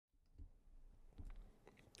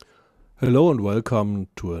Hello and welcome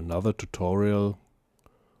to another tutorial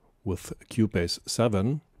with Cubase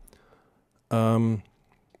 7.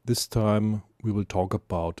 This time we will talk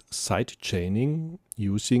about sidechaining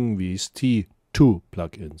using vst2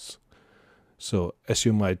 plugins. So as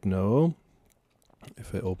you might know,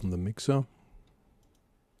 if I open the mixer,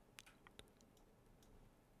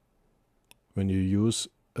 when you use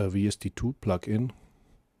a vst2 plugin,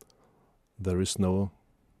 there is no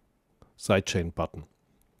sidechain button.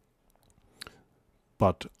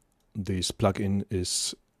 But this plugin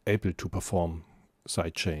is able to perform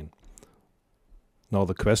sidechain. Now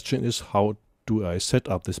the question is, how do I set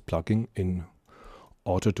up this plugin in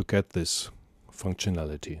order to get this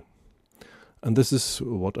functionality? And this is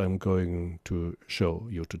what I'm going to show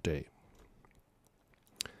you today.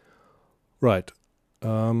 Right.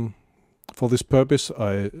 For this purpose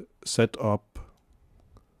I set up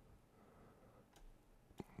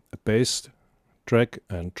a bass track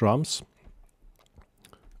and drums.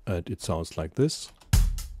 And it sounds like this.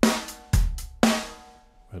 Wait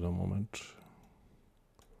a moment.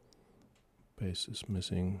 Bass is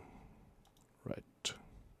missing. Right.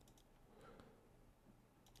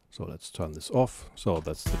 So let's turn this off. So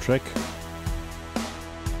that's the track.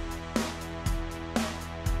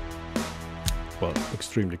 Well,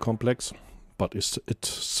 extremely complex, but it is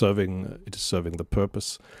serving the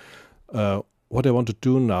purpose. What I want to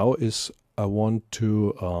do now is I want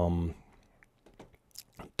to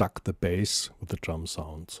duck the bass with the drum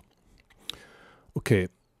sounds. Okay,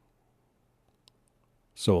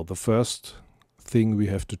 so the first thing we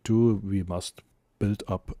have to do, we must build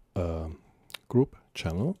up a group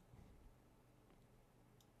channel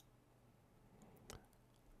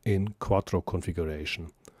in quattro configuration.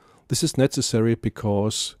 This is necessary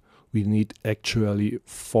because we need actually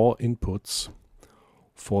 4 inputs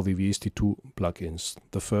for the vst2 plugins.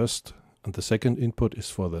 The first and the second input is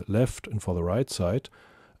for the left and for the right side,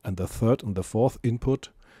 and the third and the fourth input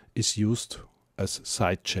is used as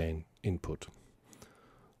sidechain input.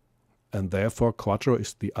 And therefore quattro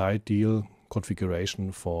is the ideal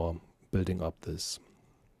configuration for building up this.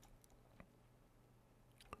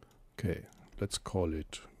 Okay, let's call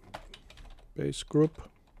it bass group.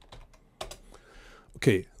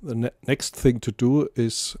 Okay, the next thing to do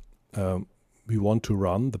is we want to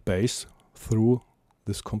run the bass through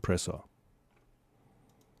this compressor.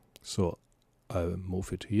 So I'll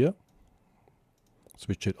move it here,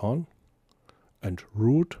 switch it on, and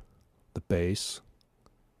route the bass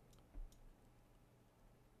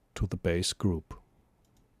to the bass group.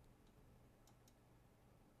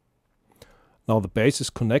 Now the bass is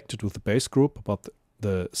connected with the bass group, but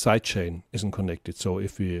the sidechain isn't connected. So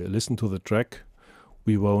if we listen to the track,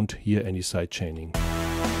 we won't hear any sidechaining.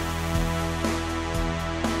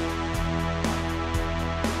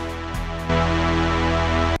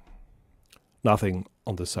 Nothing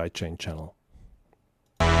on the sidechain channel.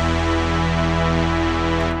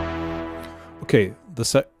 Okay, the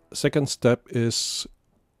second step is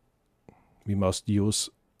we must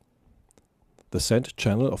use the send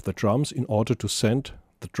channel of the drums in order to send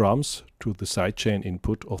the drums to the sidechain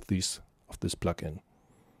input of this plugin.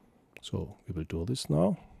 So we will do this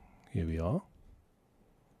now. Here we are.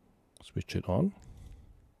 Switch it on.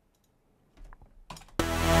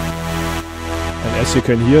 And as you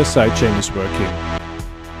can hear, sidechain is working.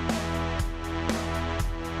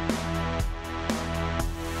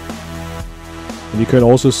 And you can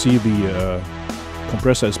also see the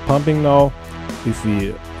compressor is pumping now. If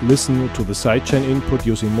we listen to the sidechain input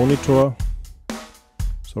using monitor,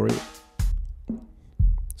 sorry.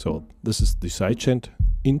 So this is the sidechain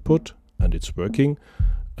input and it's working.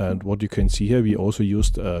 And what you can see here, we also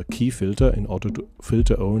used a key filter in order to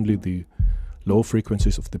filter only the low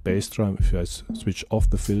frequencies of the bass drum. If I switch off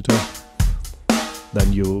the filter,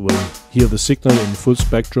 then you will hear the signal in full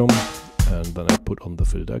spectrum, and then I put on the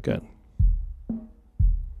filter again.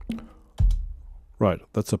 Right,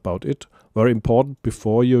 that's about it. Very important,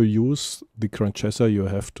 before you use the compressor, you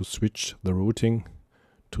have to switch the routing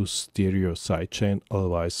to stereo sidechain,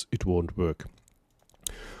 otherwise it won't work.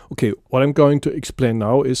 Okay, what I'm going to explain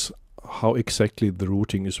now is how exactly the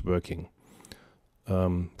routing is working.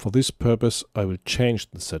 For this purpose I will change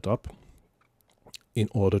the setup in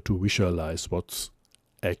order to visualize what's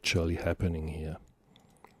actually happening here.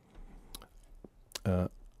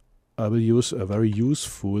 I will use a very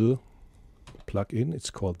useful plugin. It's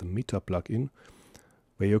called the Meta plugin,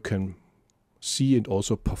 where you can see and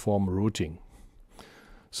also perform routing.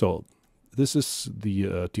 So this is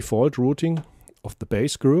the default routing of the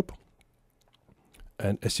bass group,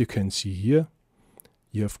 and as you can see here,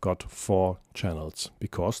 you have got 4 channels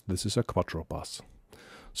because this is a quattro bus.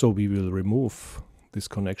 So we will remove these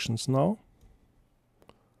connections now.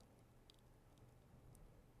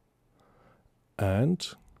 And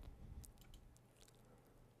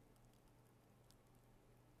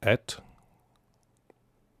add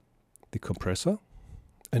the compressor.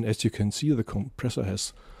 And as you can see, the compressor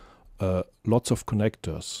has lots of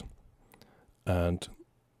connectors. And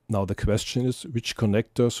now the question is, which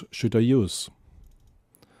connectors should I use?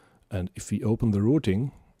 And if we open the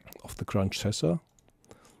routing of the crunch sensor,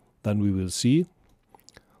 then we will see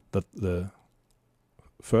that the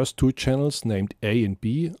first two channels named A and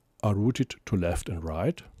B are routed to left and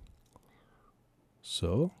right.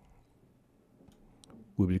 So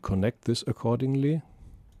we will connect this accordingly.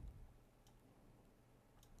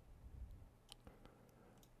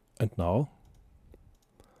 And now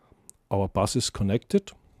our bus is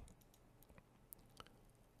connected.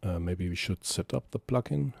 Maybe we should set up the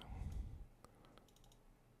plugin.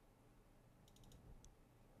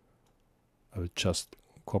 I will just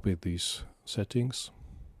copy these settings.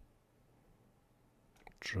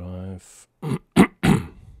 Drive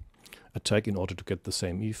attack in order to get the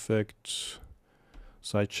same effect.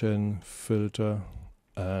 Sidechain filter,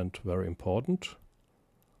 and very important,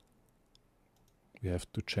 we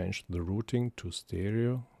have to change the routing to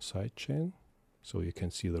stereo sidechain, so you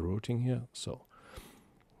can see the routing here. So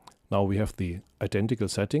now we have the identical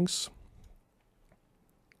settings.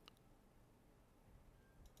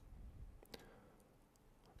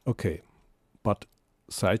 Okay, but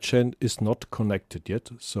sidechain is not connected yet,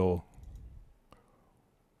 so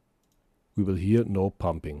we will hear no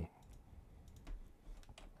pumping.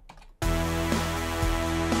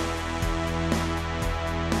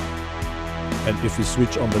 And if we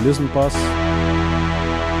switch on the listen bus,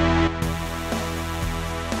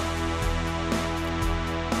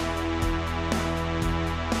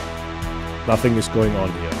 nothing is going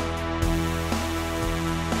on here.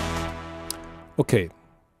 Okay,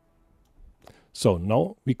 so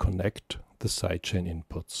now we connect the sidechain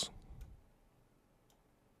inputs.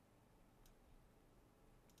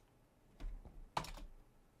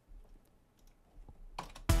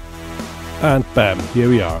 And bam, here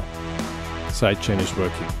we are. Sidechain is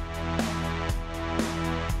working.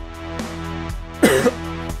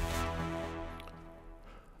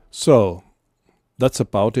 So that's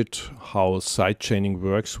about it, how sidechaining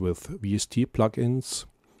works with VST plugins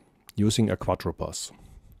using a quattro bus.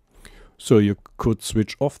 So you could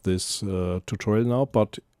switch off this tutorial now,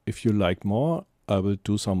 but if you like more, I will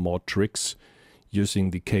do some more tricks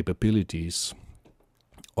using the capabilities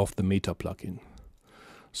of the Meta plugin.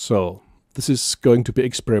 So this is going to be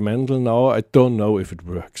experimental now. I don't know if it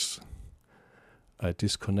works. I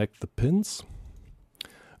disconnect the pins.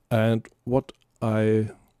 And what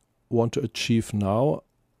I want to achieve now,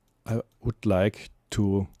 I would like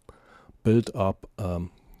to build up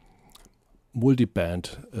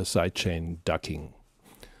multi-band sidechain ducking.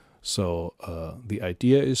 So the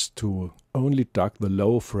idea is to only duck the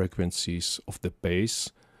low frequencies of the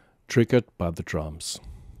bass triggered by the drums.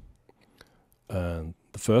 And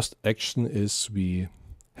the first action is we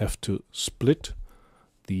have to split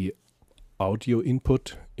the audio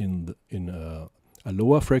input in a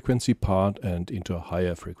lower frequency part and into a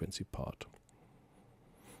higher frequency part.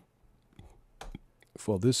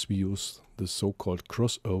 For this we use the so-called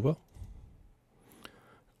crossover.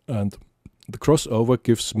 And the crossover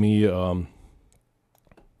gives me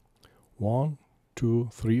 1, 2,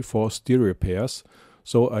 3, 4 stereo pairs,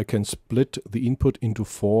 so I can split the input into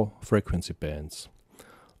 4 frequency bands.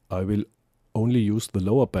 I will only use the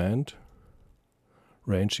lower band,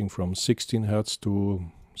 ranging from 16 Hz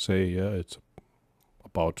to, say, yeah, it's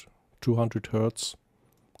about 200 Hz,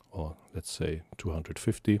 or let's say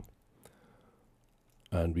 250,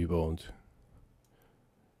 and we won't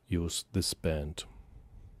use this band.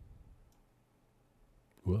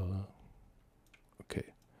 Well,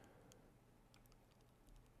 okay.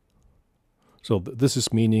 So this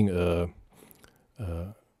is meaning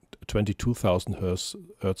 22,000 Hertz,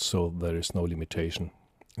 so there is no limitation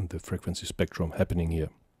in the frequency spectrum happening here.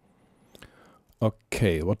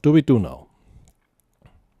 Okay, what do we do now?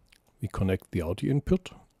 We connect the audio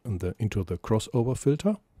input into the crossover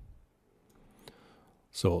filter.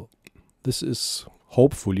 So this is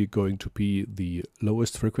hopefully going to be the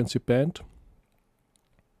lowest frequency band.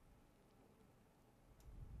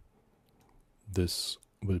 This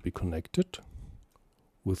will be connected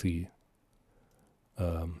with the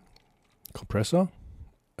compressor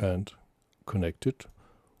and connected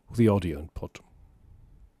with the audio input.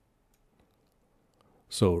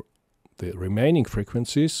 So the remaining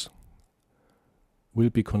frequencies will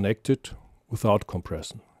be connected without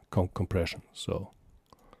compression. So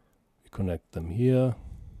we connect them here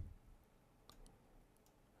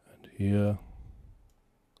here,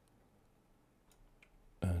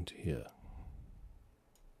 and here.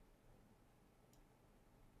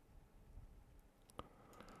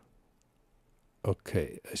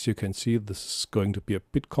 Okay, as you can see, this is going to be a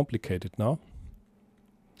bit complicated now.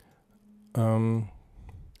 And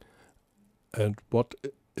what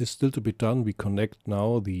is still to be done, we connect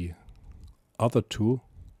now the other two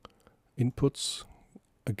inputs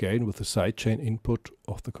again with the sidechain input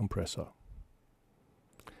of the compressor.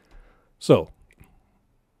 So,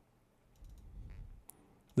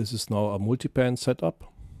 this is now a multiband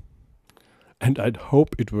setup, and I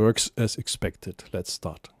hope it works as expected. Let's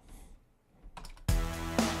start.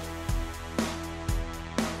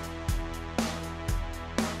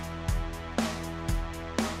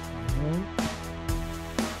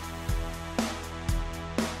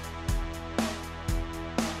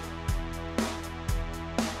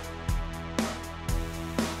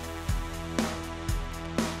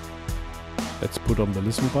 Let's put on the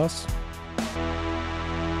listen bus.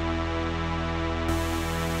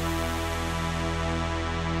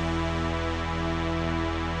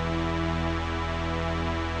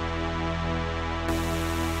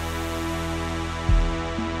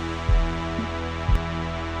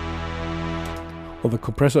 Well, the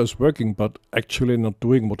compressor is working, but actually not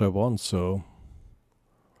doing what I want, so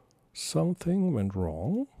something went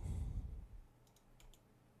wrong.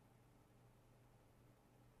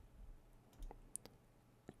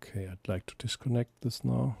 Okay, I'd like to disconnect this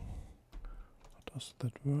now. How does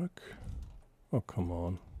that work? Oh, come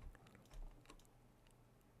on.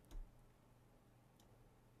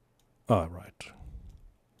 Ah, right.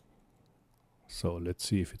 So let's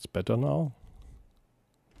see if it's better now.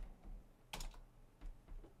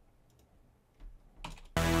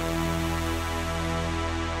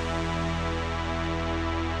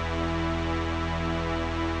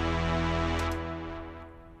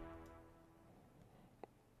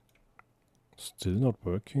 Still not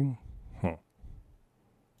working? Huh.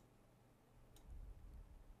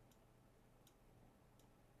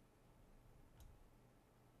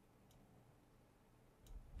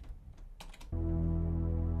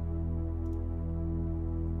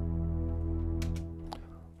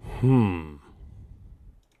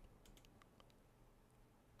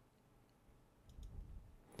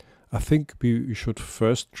 I think we should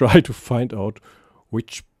first try to find out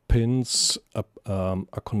which pins are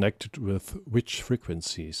connected with which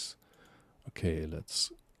frequencies. Okay,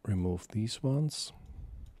 let's remove these ones.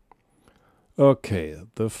 Okay,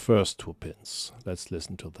 the first two pins. Let's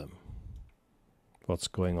listen to them. What's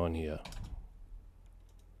going on here?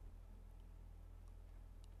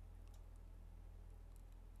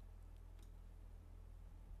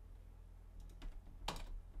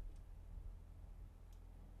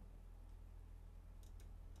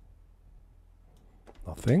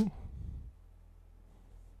 Nothing.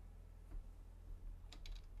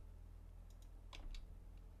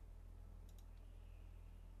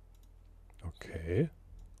 Okay.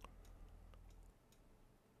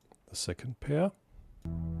 The second pair.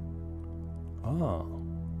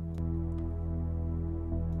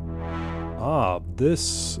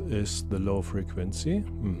 This is the low frequency.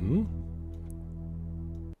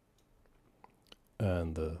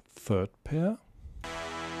 And the third pair.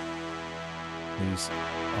 These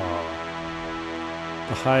are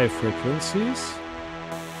the high frequencies.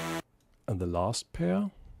 And the last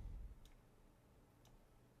pair.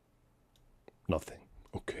 Nothing.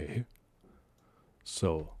 Okay.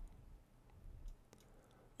 So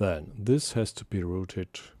then this has to be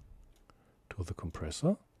routed to the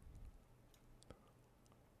compressor.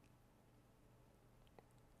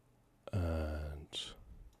 And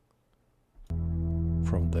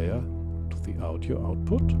from there to the audio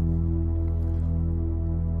output.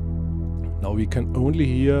 Now we can only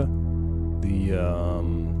hear the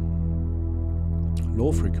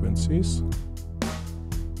low frequencies.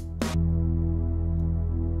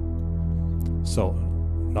 So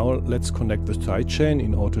now let's connect the sidechain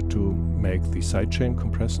in order to make the sidechain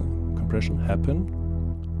compression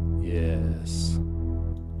happen. Yes.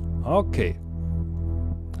 Okay.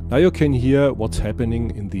 Now you can hear what's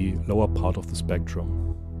happening in the lower part of the spectrum.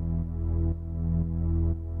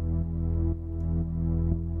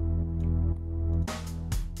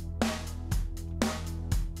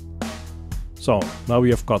 So now we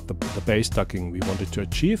have got the bass ducking we wanted to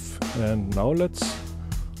achieve, and now let's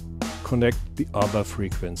connect the other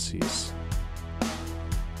frequencies.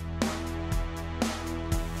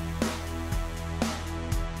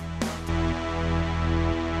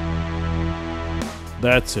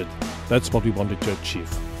 That's it. That's what we wanted to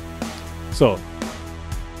achieve. So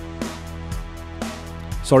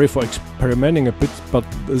Sorry for experimenting a bit, but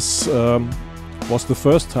this was the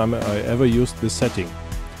first time I ever used this setting.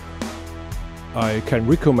 I can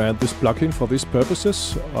recommend this plugin for these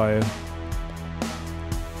purposes. I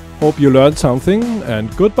hope you learned something,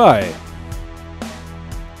 and goodbye!